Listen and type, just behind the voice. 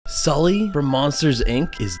Sully from Monsters,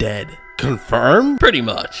 Inc. is dead. Confirmed? Pretty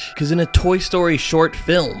much. Because in a Toy Story short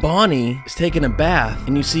film, Bonnie is taking a bath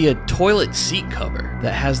and you see a toilet seat cover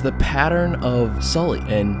that has the pattern of Sully.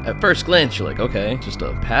 And at first glance, you're like, okay, just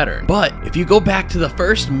a pattern. But if you go back to the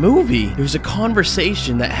first movie, there's a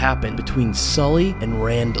conversation that happened between Sully and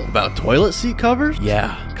Randall. About toilet seat covers?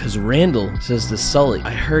 Yeah, because Randall says to Sully,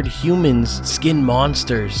 I heard humans skin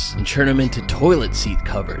monsters and turn them into toilet seat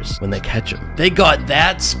covers when they catch them. They got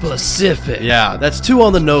that specific. Yeah, that's too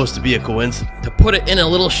on the nose to be a coincidence. To put it in a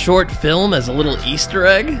little short film as a little Easter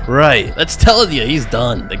egg? Right. That's telling you he's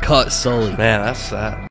done. They caught Sully. Man, that's sad.